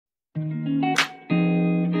Hello,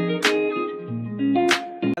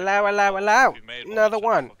 hello, hello. You made Another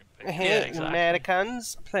one. fucking picture. Hey, Yeah, exactly.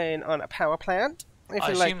 Americans playing on a power plant. If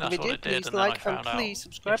I you like assume the that's video, what it did, please and then I like and found out please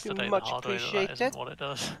subscribe. You're yesterday the much hard way that appreciated. isn't what it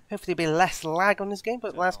does. Hopefully there'll be less lag on this game,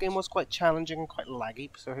 but the Yeah, last game nice. was quite challenging and quite laggy,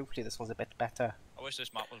 so hopefully this one's a bit better. I wish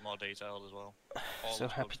this map was more detailed as well. All So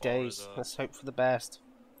it's happy good for days. is, Let's hope for the best.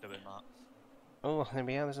 doing that. Oh, there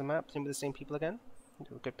we are. There's a map. Playing with the same people again. They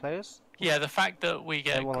were good players. Yeah, the fact that we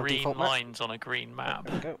get Everyone on green default map. lines on a green map,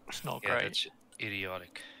 There we go. it's not Yeah, great. that's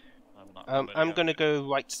idiotic. I'm gonna go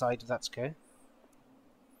right side if that's okay.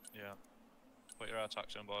 Yeah. Put your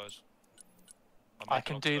attacks in, boys. I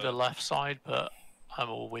can do the left side, but I'm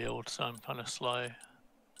all wheeled, so I'm kind of slow.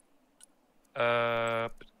 I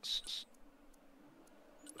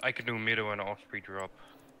can do middle and off pre-drop.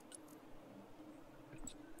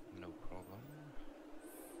 No problem.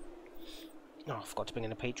 Oh, I forgot to bring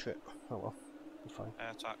in a Patriot. Oh well, I'm fine.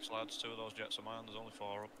 Air attacks, lads. 2 of those jets are mine. There's only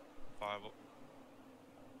 4 up. 5 up.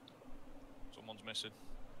 Someone's missing.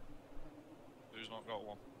 Who's not got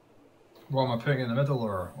one? What am I putting in the middle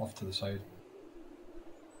or off to the side?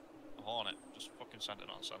 A Hornet. Just fucking send it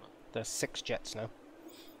on center. There's 6 jets now.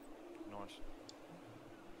 Nice.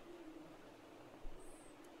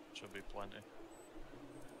 Should be plenty.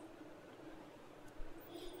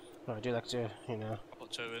 Oh, I do like to, you know, I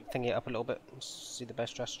put 2 in. thing it up a little bit and see the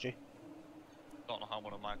best strategy. Don't know how I'm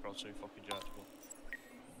gonna micro 2 fucking jets, but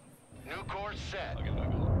New course set. I'll give it a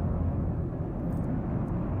go.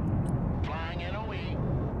 Flying NOE.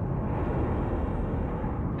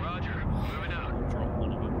 Roger. Moving out. Drop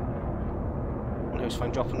one of them. It was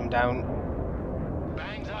fine dropping them down.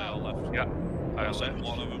 Bangs IL out. left. Yeah, I I'll send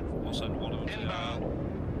left. one of them. I'll send one of them to the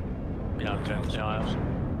Inbound. Yeah, I'm going for the aisles.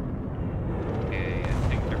 Okay, I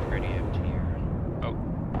think they're pretty empty here. Oh,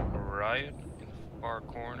 Riot in the far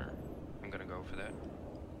corner. I'm gonna go for that.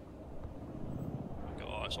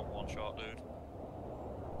 Oh, it's on one shot, dude.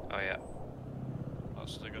 Oh yeah.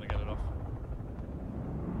 That's they're gonna get it off.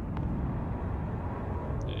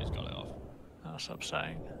 Yeah, he's got it off. That's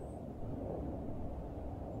upsetting.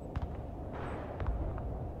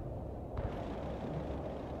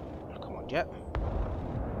 Oh, come on, jet.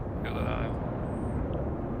 Go that aisle.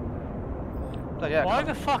 Bloody hell, Why come-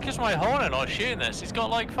 the fuck is my Hornet not shooting this? He's got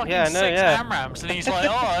like fucking Yeah, I know, 6 yeah. AMRAAMs, and he's like,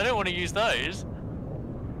 oh, I don't want to use those.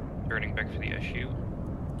 Turning back for the SU.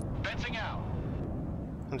 Fencing out.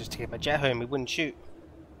 I'm just taking my jet home, he wouldn't shoot.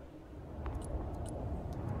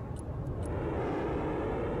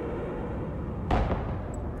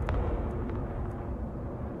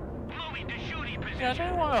 Moving to shooting position. Yeah, I don't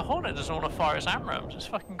know why a Hornet doesn't want to fire its AMRAAMs. It's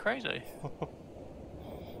fucking crazy.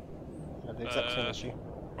 Yeah, the exact same Uh, issue.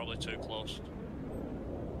 Probably too close.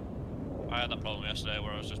 I had that problem yesterday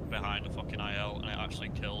where I was just behind a fucking IL and it actually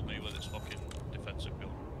killed me with its fucking defensive gun.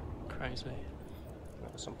 Crazy.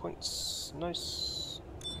 Some points. Nice.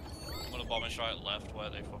 I'm gonna bomb it right left where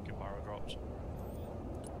they fucking barrel dropped.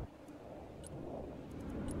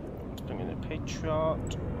 Let's bring in a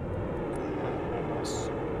Patriot. Nice.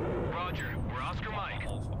 Roger. We're Oscar Mike.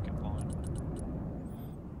 Whole fucking point.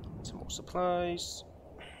 Some more supplies.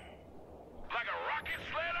 Like a rocket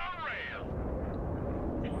sled on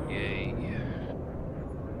rail. Yay.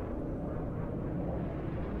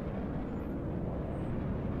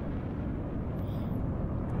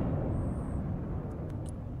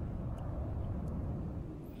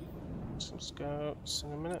 Some scouts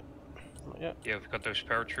in a minute. Not yet. Yeah, we've got those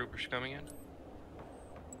paratroopers coming in.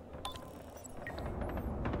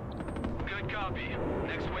 Good copy.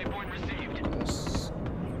 Next waypoint received. This.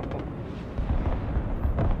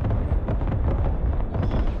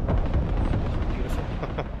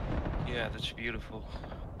 Beautiful. Yeah, that's beautiful.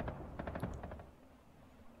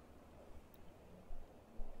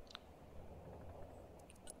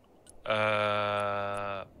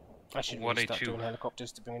 I should really start 1A2 doing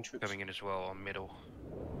helicopters to bring in troops. coming in as well on middle.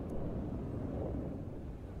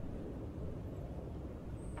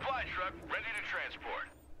 Fly truck ready to transport.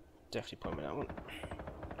 Definitely point me that one.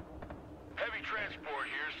 Heavy transport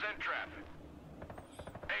here. Send traffic.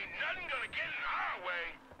 Ain't nothing gonna get in our way.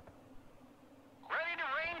 Ready to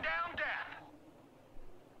rain down death.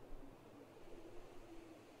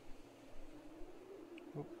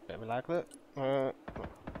 Bit of a lag there.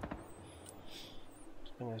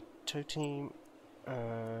 Let's bring a tow team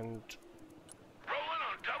and Rolling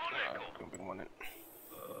on double nickel. I'm gonna bring one in.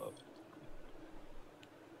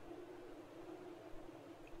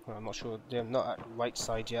 Well, I'm not sure. They're not at the right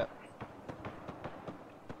side yet.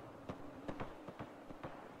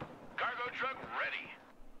 Cargo truck ready.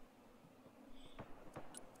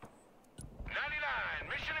 99,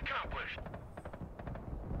 mission accomplished.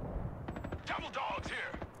 Double dogs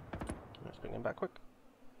here. Getting back quick.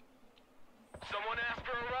 Someone asked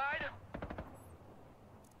for a ride?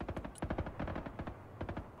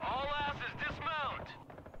 All asses dismount!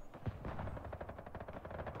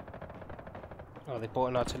 Oh, they bought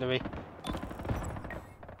an artillery.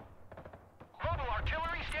 Mobile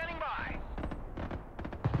artillery standing by.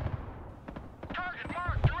 Target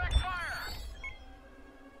marked, direct fire!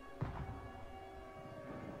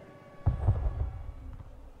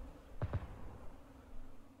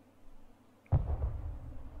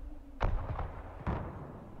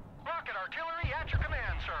 Rocket artillery at your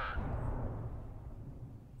command, sir.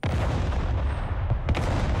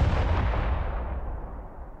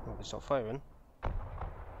 Oh, they start firing.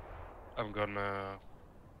 I'm gonna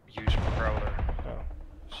use a Prowler. Oh.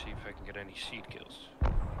 See if I can get any seed kills.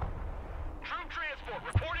 Troop transport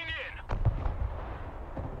reporting in.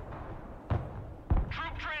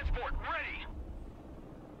 Troop transport ready.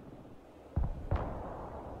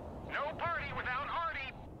 No party without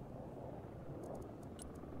Hardy.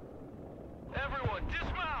 Everyone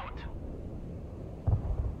dismount.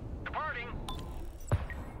 Departing.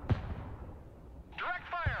 Direct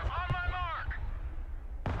fire on my mark.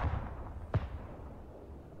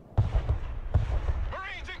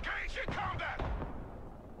 Marines engaged in combat.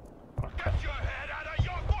 Get your head out of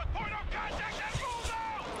your fourth point of contact and move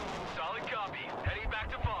out! Solid copy. Heading back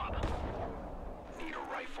to Bob. Need a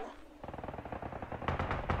rifle.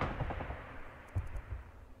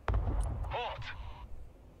 Halt.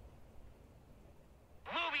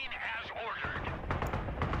 Moving as ordered.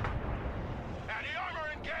 Anti-armor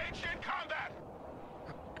engaged in combat.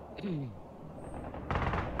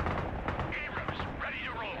 Abrams, ready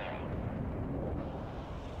to roll.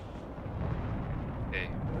 Okay.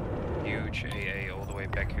 Huge AA all the way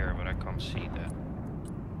back here, but I can't see that.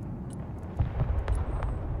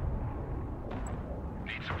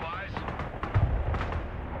 Need supplies?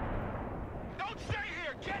 Don't stay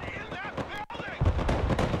here! Get in that building!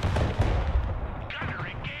 Gunner,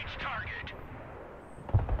 engage target.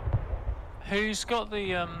 Who's got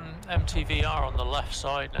the MTVR on the left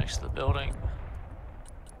side next to the building?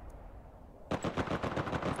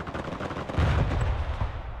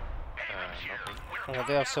 Abrams here. We're Oh,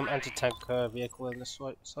 they have some combat ready. anti-tank vehicle on this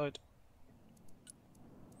side.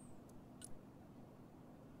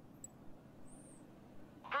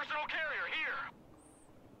 Personal carrier here.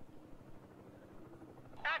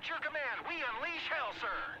 At your command, we unleash hell,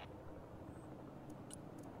 sir.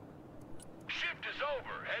 Shift is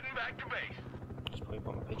over. Heading back to base. Just probably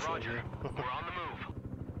put my picture Roger. here. We're on the move.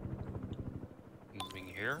 Moving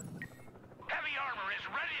here. Heavy armor is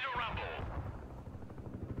ready to rumble.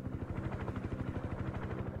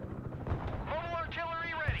 Mobile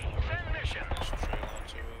artillery ready. Send mission.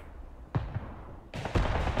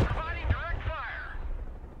 Providing direct fire.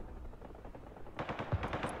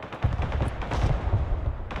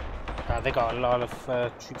 They got a lot of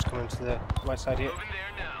troops coming to the right side here. Moving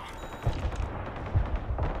there now.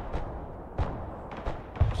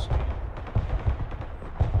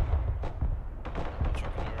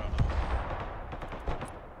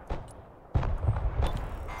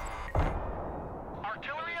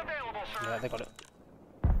 Artillery available, sir. Yeah, they got it.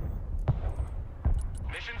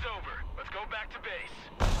 Mission's over. Let's go back to base.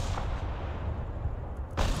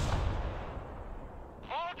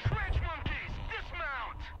 All trench monkeys,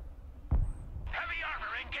 dismount! Heavy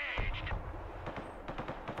armor engaged.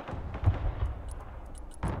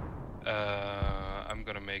 I'm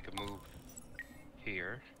gonna make a move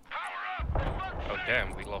here. Power up! Oh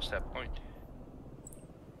damn, we lost that point.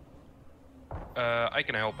 I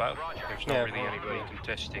can help out. Roger. There's not Yeah, really anybody yeah.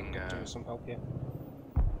 contesting. Do some help here.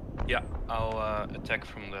 Yeah, I'll attack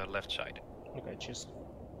from the left side. Okay, cheers.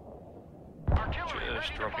 Artillery ready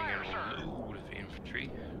Just to dropping fire, in sir. a load of infantry.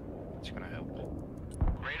 It's gonna help.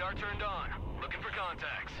 Radar turned on. Looking for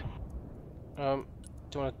contacts. Do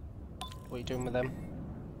you wanna... What are you doing with them?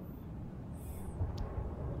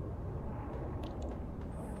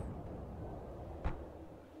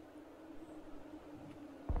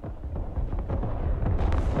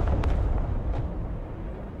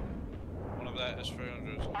 One of that is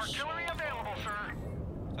 300. Artillery available, sir.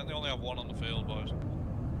 I think they only have one on the field, boys.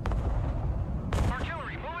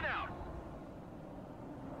 Artillery moving out.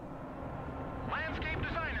 Landscape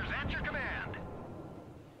designers at your command.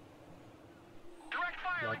 Direct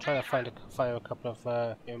fire. Yeah, I'm trying to fire a couple of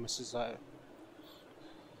air missiles at it.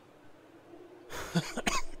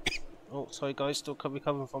 Oh, sorry guys, still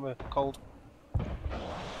recovering from a cold.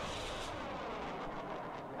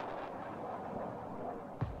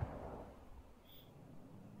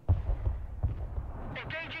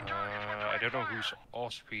 Engaging targets with I direct don't know fire. whose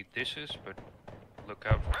off speed this is, but look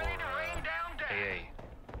out for Ready to rain down death.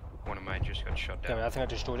 AA. One of my just got shot Okay, down. I think I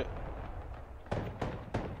destroyed it.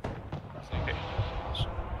 Okay. Awesome.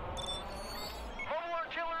 Mobile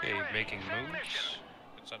artillery Okay, ready. making Send moves. mission.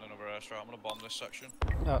 Can send another airstrike. I'm gonna bomb this section.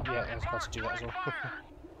 Oh, yeah, I was about to do that as well.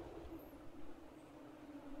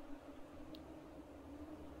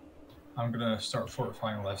 I'm gonna start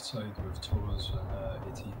fortifying left side with Toros and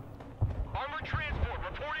AT. Armored transport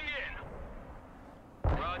reporting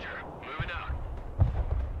in. Roger. Moving out.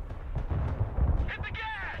 Hit the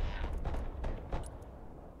gas!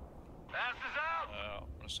 Fast is out!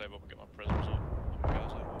 I'm gonna save up and get my prisms up. So you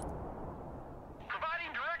guys have it.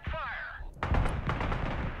 Providing direct fire.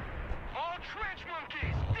 All trench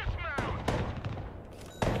monkeys, dismount!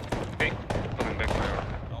 Okay, pulling back my arm.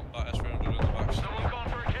 Oh, that S300 in the back. Someone call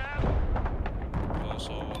for a cab?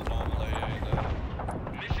 Also, normally the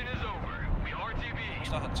Mission is over. We RTB.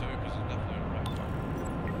 must have had two because it's definitely a wreck.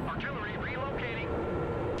 Artillery relocating.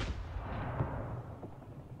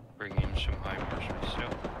 Bring in some high marshals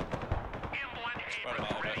still. Inland Spread them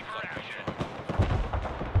out Abrams a bit. ready for That action.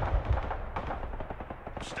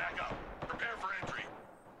 comes Stack up. Prepare for entry.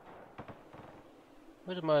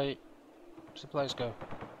 Where did my supplies go?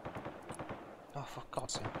 Oh, for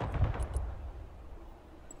God's sake.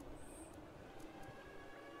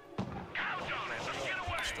 Count on it. Let's get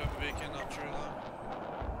away. Straight beacon, that true there.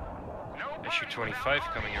 No Issue party 25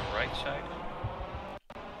 without coming in right side.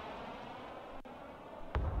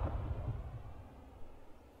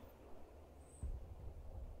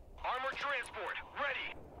 Armored transport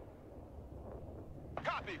ready.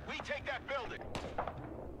 Copy. We take that building.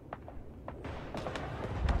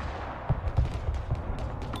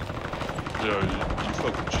 Yo, you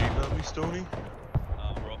fucking cheating on me, Stoney?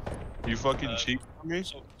 Nah, bro. You fucking cheating on me?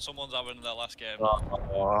 So, someone's having their last game.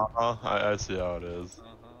 I see how it is.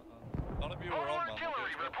 None of you were Mobile on, man.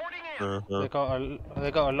 artillery reporting in. They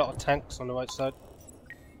got a lot of tanks on the right side.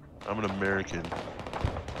 I'm an American.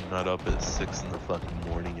 I'm not up at 6 in the fucking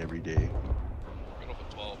morning every day. We're up at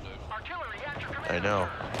 12, dude. Artillery at your command. I know.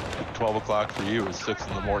 12 o'clock for you is 6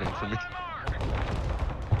 in the morning for me.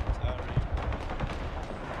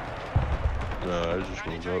 Nah, I just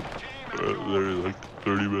woke up literally like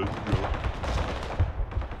 30 minutes ago.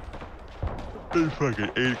 It's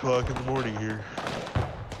fucking 8 o'clock in the morning here.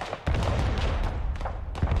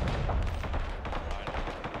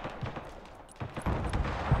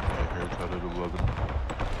 My haircut at 11.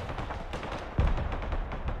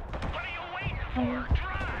 What are you waiting for?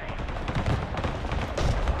 Drive!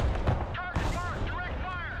 Target marked, direct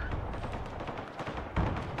fire!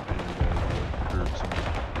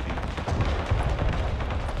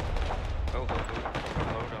 Oh,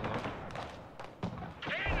 unload, unload.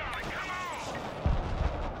 Stand on it, come on!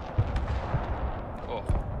 Oh,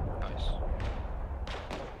 nice.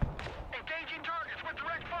 Engaging targets with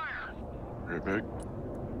direct fire! Right back.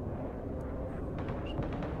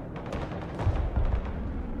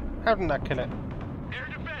 How didn't that kill it? Air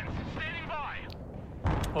defense, standing by!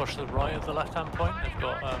 Watch the right of the left-hand point. They've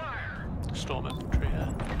got storm infantry here.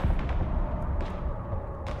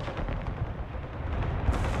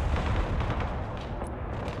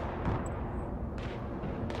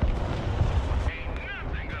 Ain't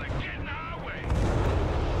nothing gonna get in our way!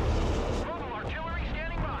 Mobile artillery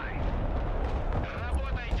standing by!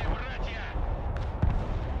 Работайте, братья!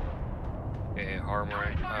 Okay,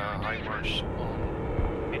 HIMARS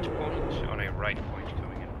on hit point, on a right point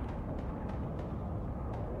coming in.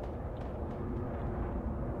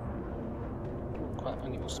 Quite a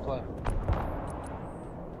unusual supply.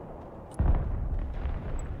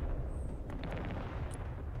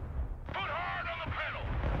 Put hard on the pedal!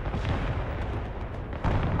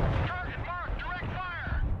 Target marked, direct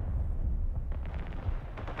fire!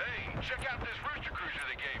 Hey, check out this rooster cruiser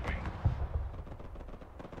they gave me.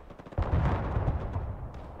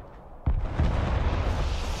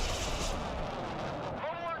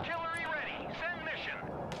 Mobile artillery ready. Send mission.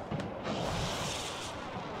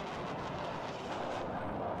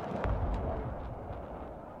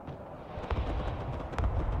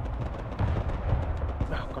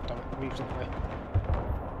 Oh, God damn it, moves in the way.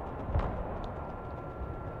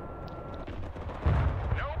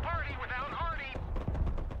 No party without Artie.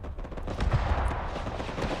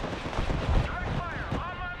 Direct fire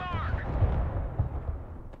on my mark.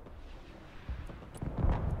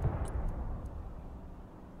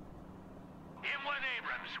 Inland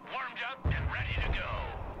Abrams warmed up and ready to go.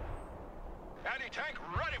 Anti-tank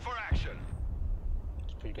ready for action.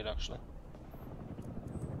 It's pretty good, actually.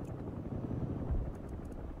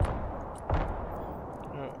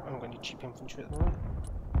 I'm going to need cheap infantry at the moment.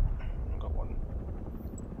 I've got one.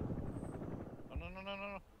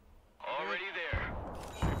 No. Already there.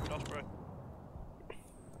 Shoot, crossbow.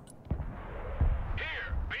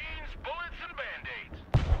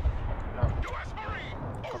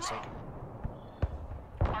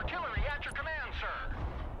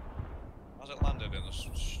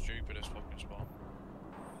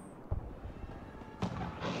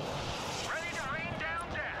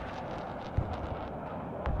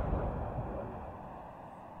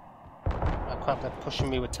 Crap, they're pushing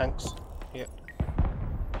me with tanks. Yeah.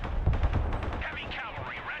 Heavy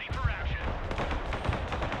cavalry ready for action.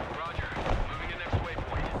 Roger. Moving to next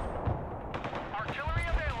waypoint. Artillery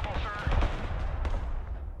available, sir.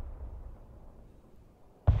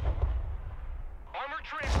 Armored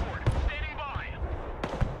transport standing by.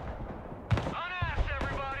 Unass,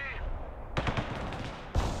 everybody.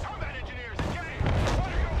 Combat engineers engaged. What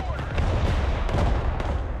are your orders?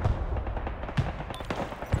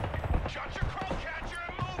 Shut your crow catcher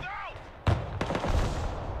and move out.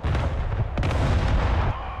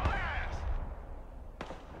 All ass.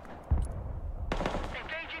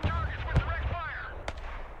 Engaging targets with direct fire.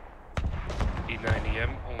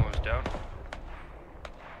 E90M almost down.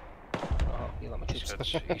 Oh, you like my He's,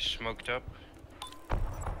 troops. he's smoked up.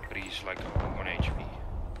 But he's like 1 HP.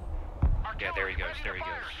 Yeah, there he goes, there he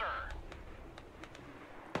goes.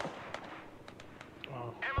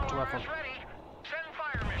 Oh, do I have one? Send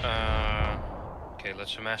fire mission. Okay,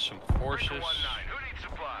 let's amass some forces. Who needs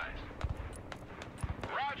supplies?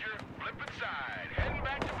 Roger, flip inside. Heading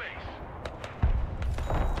back to base.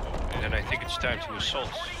 And then I think it's time to assault.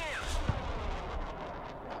 Reporting in.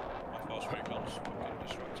 My force recon's fucking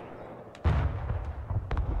distracted.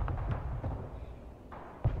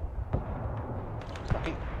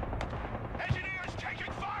 Lucky. Engineers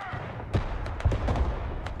taking fire!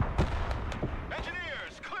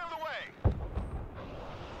 Engineers, clear the way!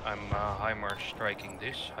 I'm HIMARS striking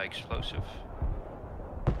this, high explosive.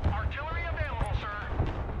 Artillery available, sir.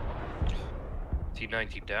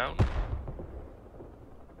 T90 down.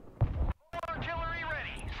 Artillery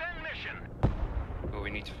ready. Send mission. But we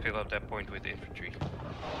need to fill up that point with infantry. So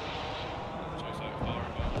it's like far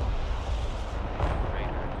about.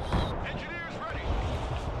 Raiders. Engineers ready.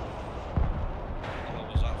 What the hell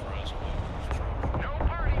was that for us? No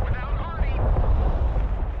party without Hardy.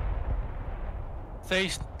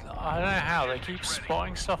 I don't know how, they keep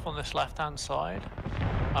spotting stuff on this left-hand side.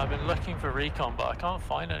 I've been looking for recon, but I can't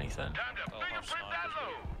find anything. Time to They'll have fingerprint that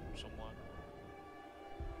snipers load. somewhere.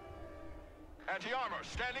 Anti-armor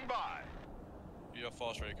standing by. Your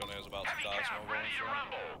force recon is about to Heavy die, so cap I'm ready to going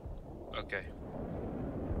rumble. Okay.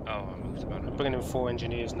 Oh, I moved them out. I'm bringing in 4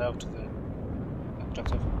 engineers now to the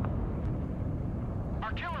objective.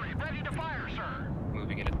 Artillery ready to fire, sir.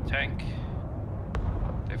 Moving in a tank.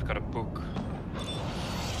 They've got a book.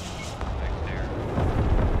 Back there.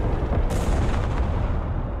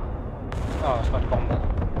 Oh, I was about to bomb that.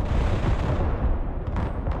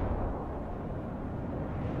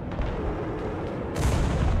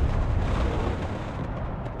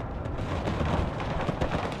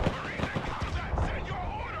 Send your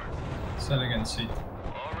orders. Setting in seat.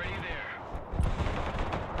 Already there.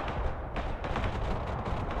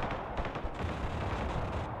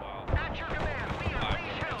 Wow. At your command, we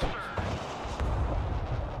unleash hell, sir.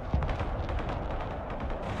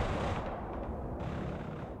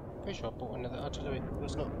 Pretty sure I bought another artillery. But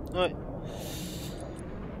it's not. Alright.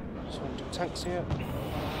 So we'll do tanks here.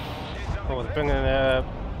 Oh, they're bringing in a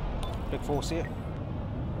big force here.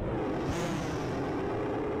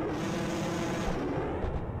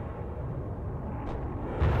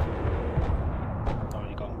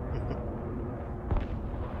 Already gone.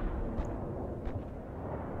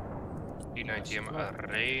 T90M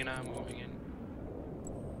Arena moving in.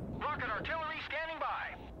 Rocket artillery standing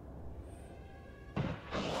by.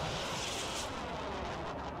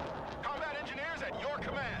 Combat engineers at your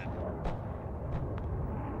command.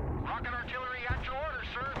 Rocket artillery at your orders,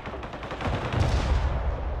 sir.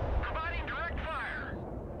 Providing direct fire.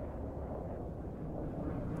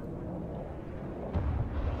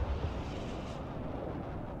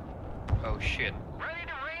 Oh shit. Ready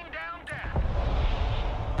to rain down death.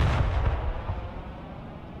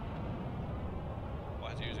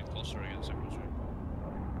 Why is he using cluster against infantry?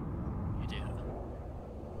 Idiot.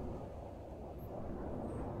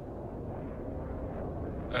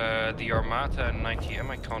 The Armata 90M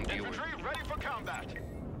I can't deal with. Infantry ready for combat.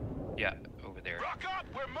 Yeah, over there. Rock up,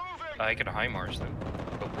 we're moving. I can HIMARS them.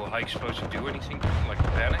 But will high explosive do anything to them, like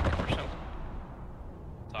panic or something?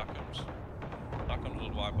 Tackums. Tackums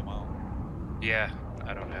would wipe them out. Yeah,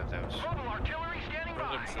 I don't have those. Mobile artillery standing One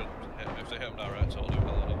of them by. should hit, if they hit them direct, it'll do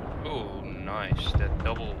hell of them. Oh, nice. That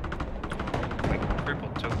double, like triple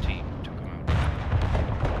toe team took him out.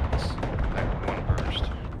 Like one burst.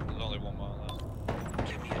 There's only one man there.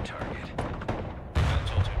 Give me a target. Yeah,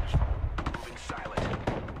 it's all teams. Moving silent.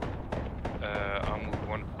 I'll move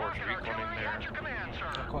one force Rocket recon in artillery at your there. command, sir.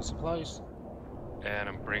 I've got supplies. And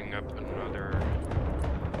I'm bringing up another.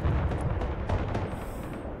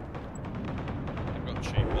 They've got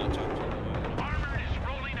cheap war tanks on the way. Armor is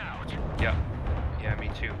rolling out. Yeah. Yeah, me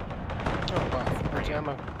too. Oh, wow, pretty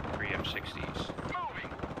ammo. 3 MP. M60s.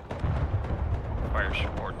 Fire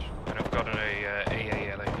support. And I've got an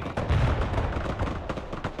AALAV.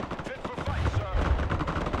 Fit for fight,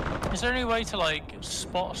 sir. Is there any way to like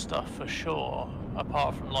spot stuff for sure,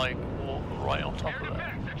 apart from like walk right on top of it?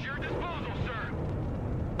 At your disposal, sir.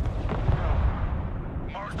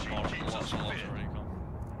 Marching keeps us fit.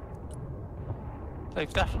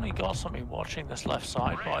 They've definitely got something watching this left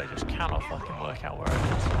side, but I just cannot fucking work out where it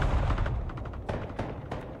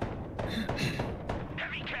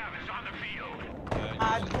Heavy cav is on the field.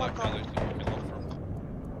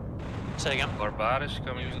 is. Say again. Barbados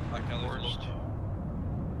coming in Attack Kelly's. first.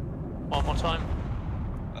 One more time.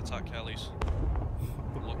 Attack Kelly's.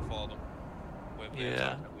 Look for them. Wait, Yeah.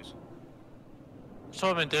 attack Kelly's. That's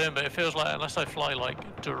what I've been doing, but it feels like unless I fly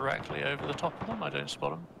like directly over the top of them, I don't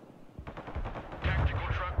spot them. Tactical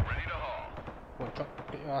truck ready to haul. One truck,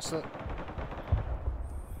 get your ass up.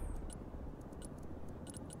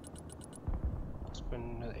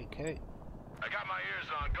 Spin another AK. I got my ears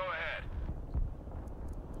on. Go ahead.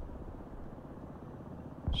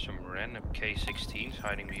 Some random K-16s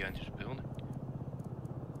hiding behind this building.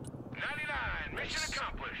 99. Mission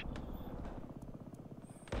accomplished.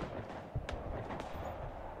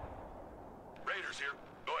 Raiders here.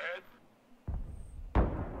 Go ahead.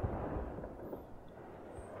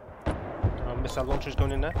 Missile launchers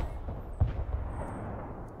going in there.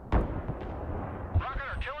 Rocket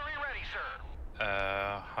artillery ready, sir.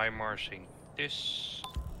 High marsing. This.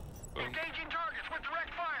 Engaging targets with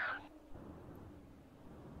direct fire.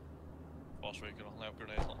 Boss Recon, I'll have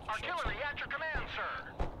grenade launcher shots. Artillery at your command, sir.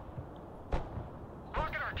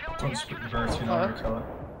 Rocket artillery Don't at speak your Bertie disposal. now, kill it.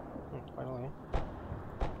 Finally.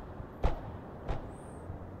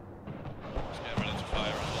 Just get ready to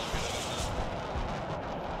fire as well.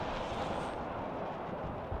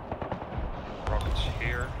 Rockets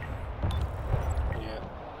here. Yeah.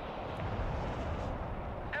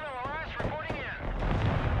 MLRS reporting in.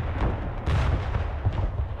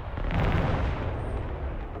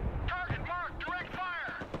 Target marked. Direct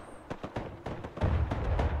fire.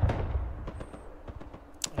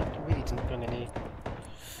 I really didn't bring any.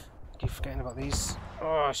 Keep forgetting about these.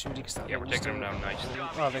 Oh, I should have Yeah, we're taking them down nicely.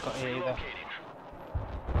 Oh, they got AA there. Relocating.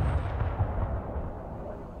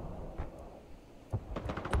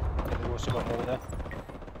 Yeah, they've also got more there.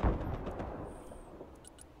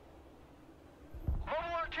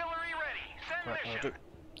 Mobile artillery ready. Send Right, I'll mission. do it.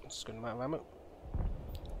 Just going out of ammo.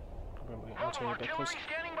 Probably won't Mobile artillery a bit close. artillery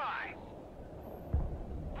standing by.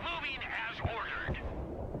 Moving as ordered.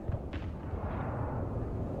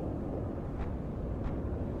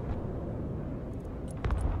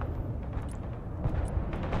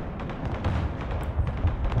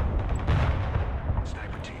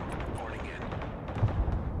 Sniper team reporting in.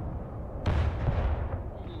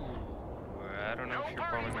 I don't know No if you're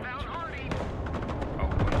party bombing without them too. Hardy. Oh,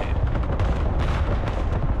 one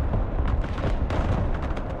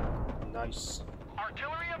hit. Nice.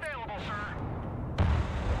 Artillery available, sir.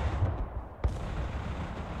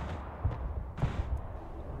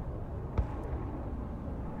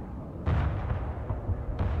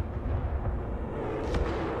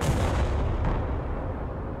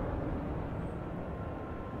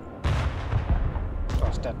 Oh,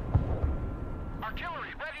 it's dead. Artillery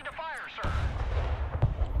ready to fire, sir.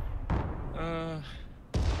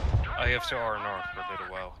 I have to R&R for a little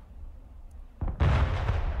while.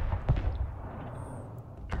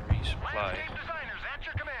 Resupply. Landscape designers at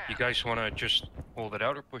your command. You guys want to just hold it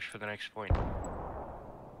out or push for the next point?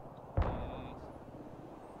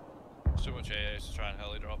 It's too much AAs to try and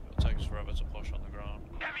heli drop. It'll take us forever to push on the ground.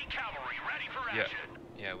 Heavy cavalry ready for Yeah. action.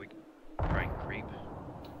 Yeah, we can try and creep.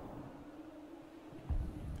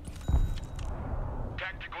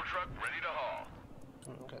 Tactical truck ready to haul.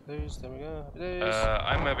 Got those, there we go. Happy days.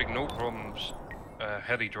 I'm having no problems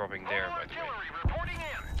heli dropping there, Mobile by the way. artillery reporting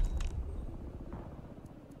in.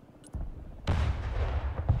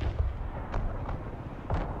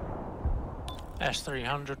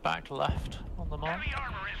 S300 back left on the mark. Heavy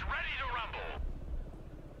armor is ready to rumble.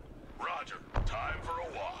 Roger. Time for a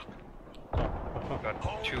walk. Got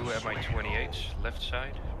two Mi-28s left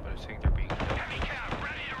side, but I think they're being held. Heavy cav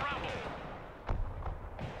ready to rumble.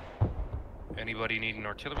 Anybody need an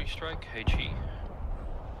artillery strike? HE.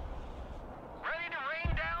 Ready to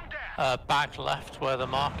rain down death. Back left where the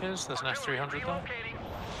mark is, there's an S300 there. Relocating.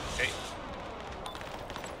 Okay.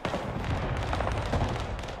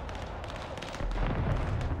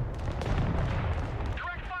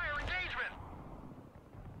 Direct fire engagement.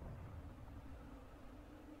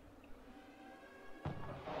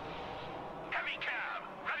 Heavy cav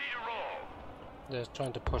ready to roll. They're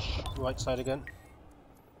trying to push right side again.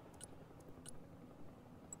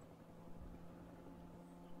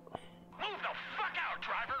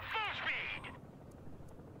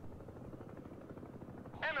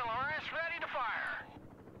 MLRS ready to fire.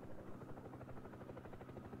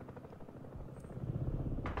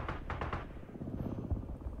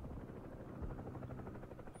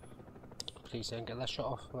 Please don't get that shot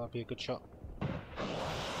off. That'd be a good shot.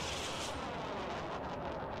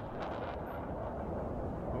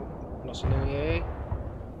 Oh, not an AA.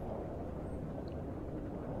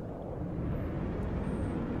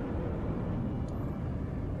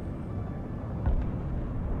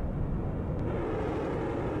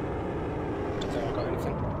 Don't think I got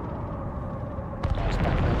anything. Oh, he's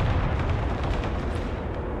back there.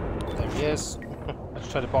 There he is. I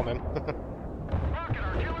just tried to bomb him. Rocket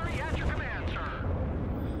artillery at your command, sir.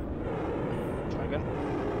 Try again.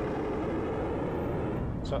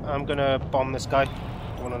 So I'm gonna bomb this guy,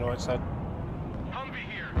 the one on the right side. Humvee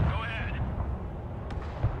here. Go ahead.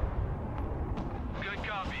 Good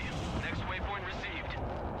copy. Next waypoint received.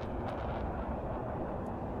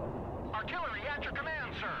 Artillery at your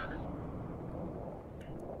command, sir.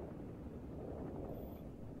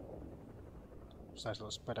 It's a nice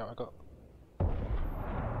little spread out I got.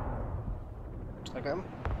 Did I get him?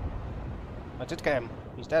 I did get him.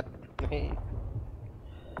 He's dead.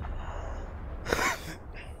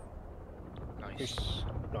 Nice.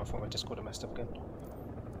 No, I thought my Discord had messed up again.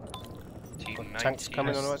 Got T19. tanks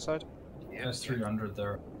coming on the right side. Yep. There's 300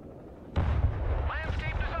 there.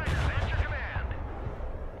 Landscape designers at your command.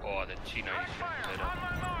 Oh, the T90 High fire lit on up.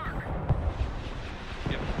 my mark.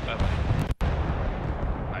 Yep, bye-bye.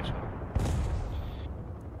 Nice one.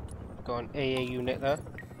 Got an AA unit there.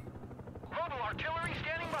 Mobile artillery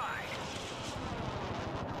standing by.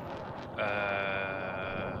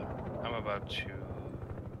 I'm about to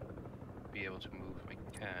be able to move my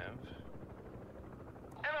cav.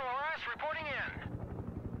 MLRS reporting in.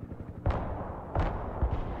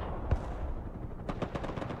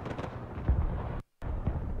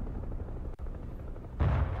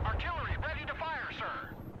 Artillery ready to fire, sir.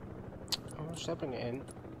 Oh, should I bring it in?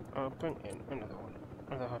 I'll bring in another one.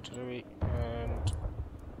 Another artillery and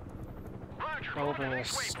Roger. I'll move to bring a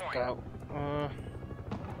next waypoint. scout.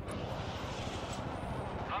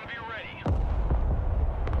 Humvee ready.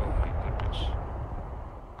 Oh my goodness.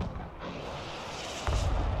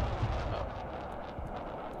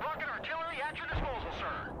 Rocket artillery at your disposal,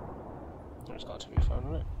 sir. There's got to be fun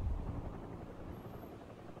on it.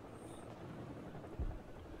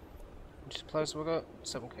 How much supplies have we got?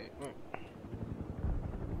 7k. Right.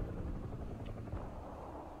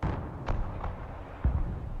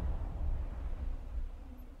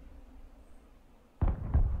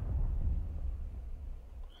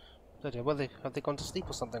 Bloody hell, have they gone to sleep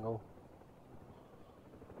or something? Or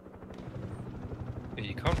Yeah,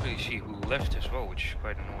 you can't really see who left as well, which is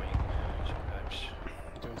quite annoying sometimes.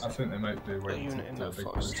 there's I think they might be a waiting unit in to do a that big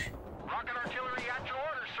forest. push. Rocket artillery at your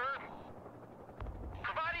orders, sir.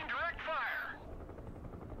 Providing direct fire.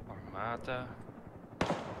 Armata.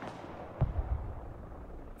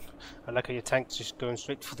 I like how your tank's just going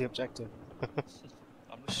straight for the objective.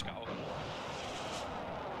 I'm just scouting.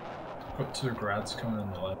 Got 2 grads coming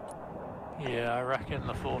in the left. Yeah, I reckon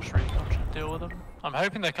the Force Recon should deal with them. I'm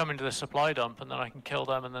hoping they come into the supply dump and then I can kill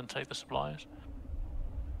them and then take the supplies.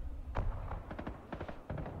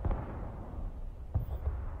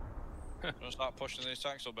 Gonna start pushing these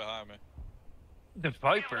tanks up behind me. The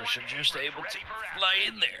Vipers are just able to fly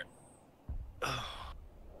in there.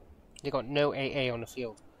 They got no AA on the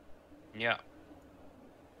field. Yeah.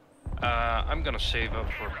 I'm gonna save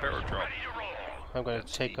up for a barrel drop. Ready to roll. I'm going to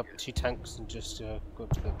Let's take see up here. 2 tanks and just go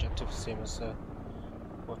to the objective, same as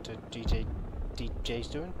what DJ's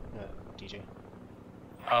doing. No, DJ.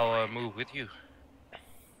 I'll move with you.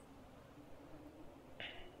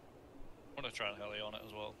 I'm gonna try and heli on it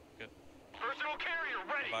as well. Good. Personal carrier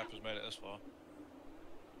The ready. Viper's made it this far.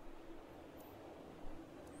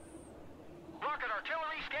 Rocket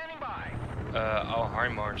artillery standing by. I'll high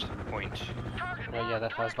march the point. Target Oh yeah,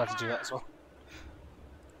 I was about to do that as well.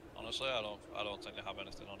 Honestly, I don't think they have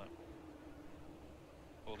anything on it.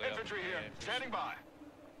 Oh, they have Infantry here, AAs. standing by.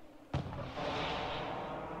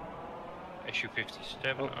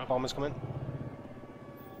 SU-57 Oh, up. bombers coming.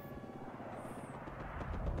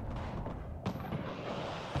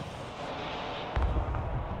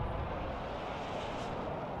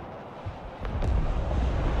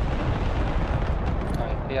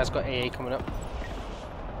 Alright, he has got AA coming up.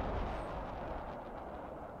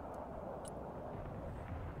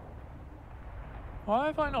 Why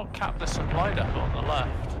have I not capped the supply depot on the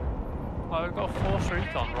left? Like, I've got Force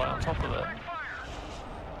Recon right on top of it. Direct fire.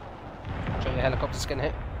 Show your helicopters getting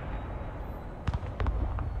hit.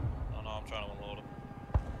 Oh no, I'm trying to unload them.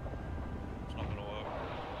 It's not gonna work.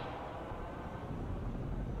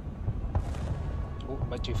 Oh,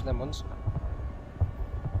 might do for them ones.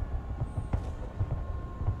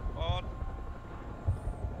 On.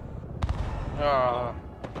 Ah.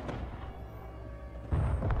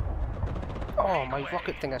 Oh, my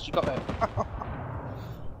rocket thing actually got there.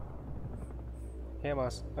 Yeah,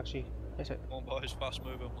 Mars. Actually, hit it. Come on, boys, fast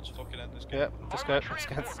moving. Let's fucking end this game. Yep, let's go. Let's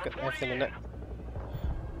get everything in it.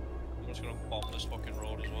 I'm just gonna bomb this fucking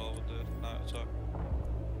road as well with the night attack.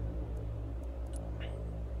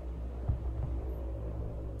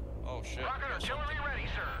 Oh shit, we got something. Ready,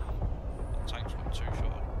 sir. The tank's got 2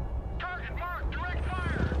 shot. Target marked. Direct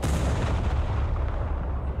fire.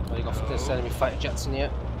 Oh, you got this enemy fighter jets in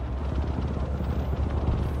here.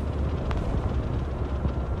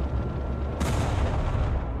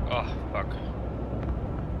 Oh, fuck.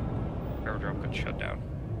 Airdrop got shut down.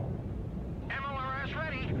 MLRS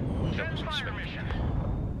ready. That was Fire expected. mission.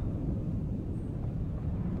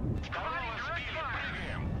 Providing direct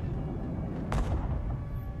fire.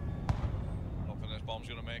 I don't think this bomb's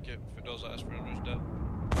gonna make it. If it does, that Espionage dead.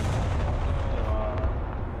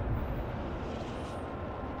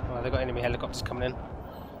 Oh, they got enemy helicopters coming in.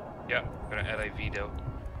 Yeah, gonna LAV though.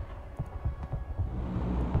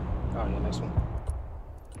 Oh yeah, nice one.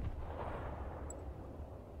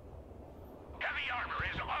 Heavy armor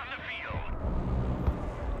is on the field.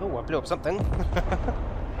 Oh, I blew up something. Oh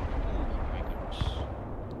my goodness.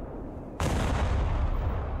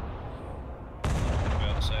 Be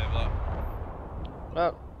able to save that.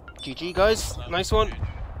 Well, GG guys, nice one.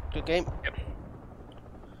 Good game. Yep.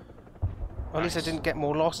 Well, at least I didn't get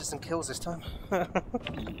more losses than kills this time.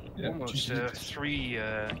 Yeah, Almost GG. 3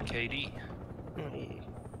 KD.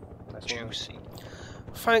 Nice one. Juicy.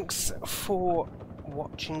 Thanks for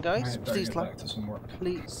watching, guys. Right, better Please get like, back to some work.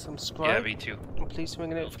 please Yeah, subscribe, me too. and please ring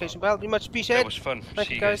the notification bell. Be much That appreciated. was fun. Thank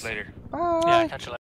See you, you guys guys. later. Bye. Yeah, catch you later.